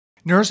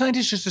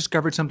Neuroscientists just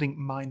discovered something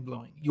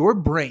mind-blowing. Your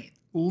brain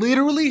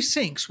literally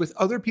syncs with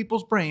other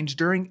people's brains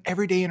during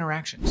everyday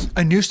interactions.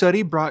 A new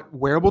study brought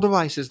wearable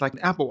devices like an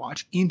Apple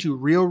Watch into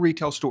real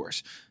retail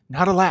stores,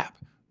 not a lab.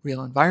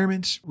 Real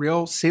environments,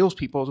 real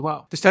salespeople as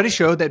well. The study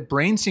showed that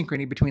brain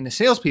synchrony between the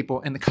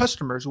salespeople and the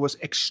customers was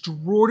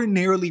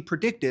extraordinarily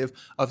predictive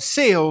of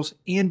sales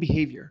and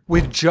behavior.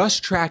 With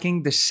just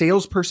tracking the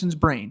salesperson's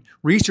brain,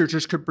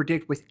 researchers could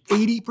predict with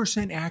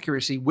 80%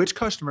 accuracy which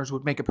customers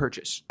would make a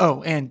purchase.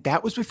 Oh, and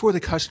that was before the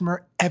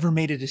customer ever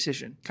made a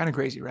decision. Kind of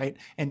crazy, right?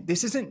 And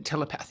this isn't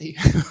telepathy,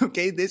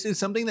 okay? This is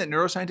something that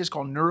neuroscientists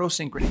call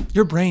neurosynchrony.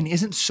 Your brain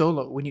isn't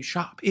solo when you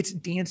shop. It's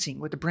dancing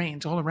with the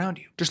brains all around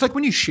you. Just like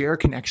when you share a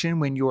connection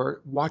when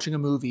you're watching a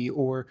movie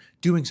or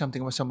doing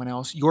something with someone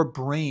else, your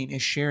brain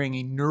is sharing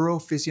a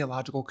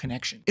neurophysiological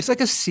connection. It's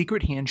like a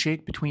secret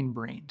handshake between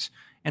brains.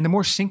 And the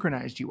more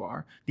synchronized you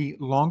are, the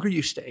longer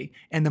you stay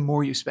and the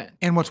more you spend.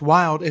 And what's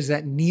wild is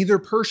that neither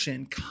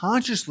person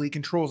consciously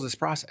controls this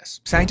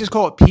process. Scientists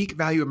call it peak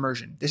value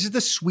immersion. This is the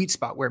sweet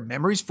spot where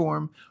memories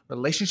form,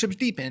 relationships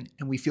deepen,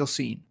 and we feel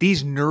seen.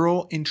 These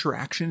neural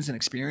interactions and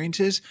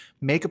experiences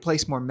make a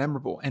place more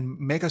memorable and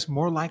make us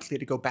more likely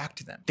to go back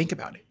to them. Think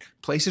about it.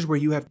 Places where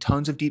you have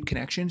tons of deep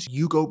connections,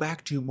 you go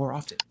back to more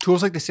often.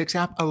 Tools like the 6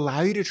 app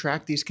allow you to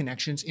track these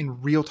connections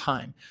in real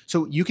time.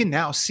 So you can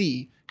now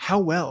see how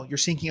well you're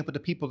syncing up with the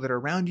people that are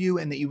around you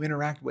and that you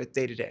interact with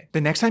day to day. The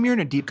next time you're in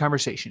a deep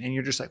conversation and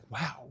you're just like,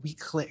 wow, we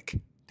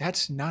click,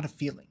 that's not a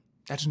feeling.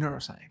 That's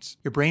neuroscience.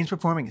 Your brain's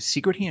performing a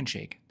secret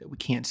handshake that we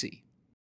can't see.